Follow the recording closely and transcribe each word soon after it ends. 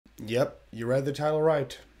Yep, you read the title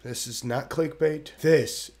right. This is not clickbait.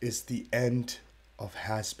 This is the end of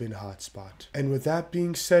Hazbin Hotspot. And with that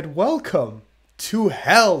being said, welcome to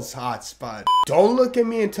Hell's Hotspot. Don't look at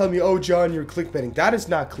me and tell me, oh John, you're clickbaiting. That is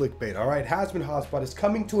not clickbait, alright? Hazbin Hotspot is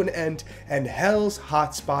coming to an end and Hell's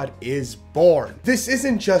Hotspot is born. This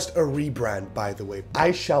isn't just a rebrand, by the way.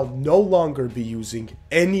 I shall no longer be using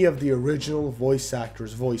any of the original voice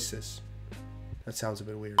actors' voices. That sounds a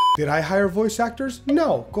bit weird. Did I hire voice actors?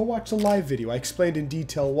 No. Go watch the live video. I explained in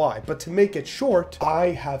detail why. But to make it short, I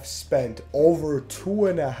have spent over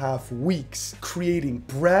 2.5 weeks creating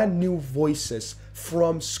brand new voices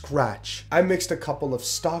from scratch. I mixed a couple of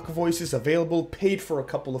stock voices available, paid for a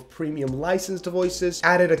couple of premium licensed voices,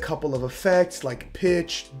 added a couple of effects like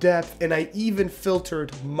pitch, depth, and I even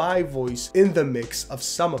filtered my voice in the mix of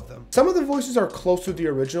some of them. Some of the voices are close to the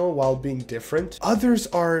original while being different. Others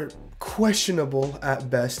are questionable at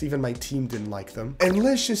best. Even my team didn't like them. And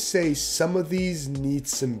let's just say some of these need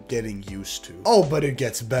some getting used to. Oh, but it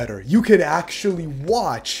gets better. You can actually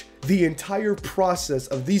watch the entire process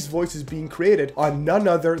of these voices being created on none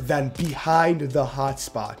other than Behind the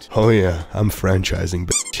Hotspot. Oh yeah, I'm franchising,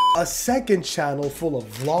 bitch. A second channel full of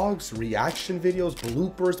vlogs, reaction videos,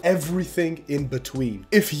 bloopers, everything in between.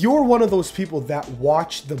 If you're one of those people that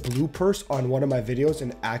watch the bloopers on one of my videos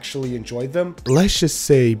and actually enjoyed them, let's just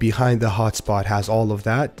say Behind the Hotspot has all of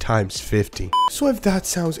that times 50. So if that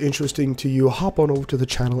sounds interesting to you, hop on over to the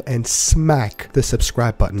channel and smack the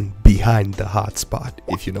subscribe button Behind the Hotspot,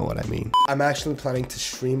 if you know what I mean. I'm actually planning to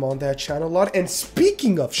stream on that channel a lot. And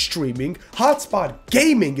speaking of streaming, Hotspot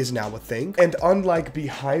Gaming is now a thing. And unlike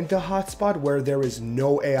Behind the Hotspot, where there is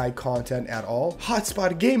no AI content at all,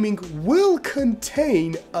 Hotspot Gaming will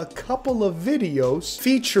contain a couple of videos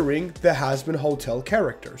featuring the Hazbin Hotel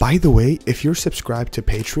characters. By the way, if you're subscribed to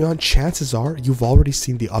Patreon, chances are you've already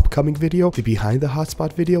seen the upcoming video, the Behind the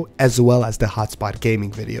Hotspot video, as well as the Hotspot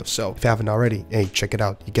Gaming video. So if you haven't already, hey, check it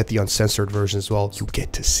out. You get the uncensored version as well. You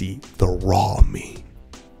get to see the raw me.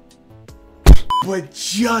 But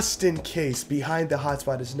just in case Behind the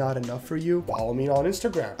Hotspot is not enough for you, follow me on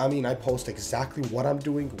Instagram. I mean, I post exactly what I'm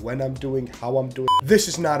doing, when I'm doing, how I'm doing. This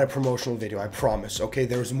is not a promotional video, I promise, okay?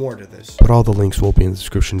 There's more to this. But all the links will be in the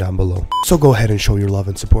description down below. So go ahead and show your love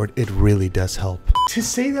and support. It really does help. To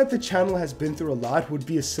say that the channel has been through a lot would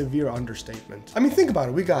be a severe understatement. I mean, think about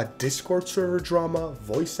it. We got Discord server drama,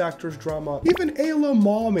 voice actors drama, even Ayla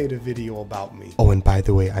Ma made a video about me. Oh, and by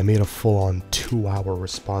the way, I made a full-on 2-hour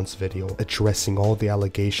response video addressing all the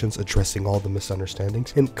allegations, addressing all the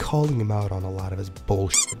misunderstandings, and calling him out on a lot of his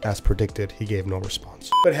bullshit. As predicted, he gave no response.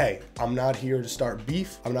 But hey, I'm not here to start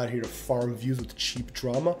beef. I'm not here to farm views with cheap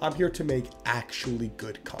drama. I'm here to make actually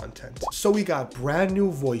good content. So we got brand new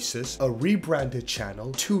voices, a rebranded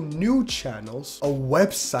channel, 2 new channels, a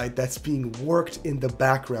website that's being worked in the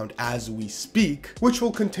background as we speak, which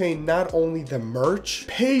will contain not only the merch,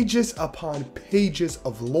 pages upon pages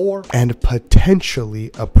of lore, and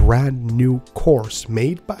potentially a brand new course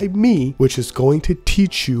made by me, which is going to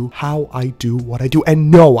teach you how I do what I do.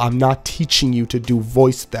 And no, I'm not teaching you to do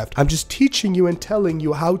voice theft. I'm just teaching you and telling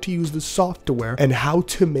you how to use the software and how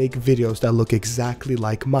to make videos that look exactly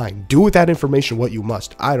like mine. Do with that information what you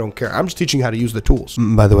must. I don't care. I'm just teaching you how to use the tools.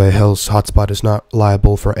 By the way, Hell's Hotspot is not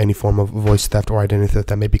liable for any form of voice theft or identity theft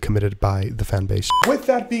that may be committed by the fan base. With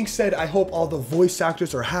that being said, I hope all the voice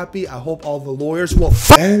actors are happy. I hope all the lawyers will,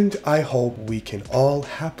 and I hope we can all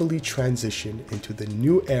happily transition into the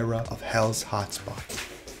new era of Hell's Hotspot.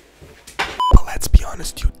 But let's be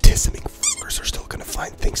honest, you dissing fuckers are still gonna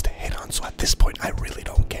find things to hit on, so at this point, I really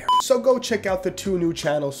don't care. So go check out the 2 new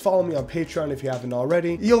channels. Follow me on Patreon if you haven't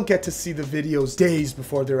already. You'll get to see the videos days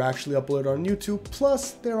before they're actually uploaded on YouTube,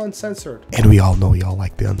 plus they're uncensored. And we all know y'all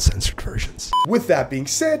like the uncensored versions. With that being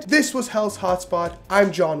said, this was Hell's Hotspot.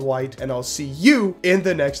 I'm John White, and I'll see you in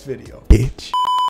the next video. Bitch.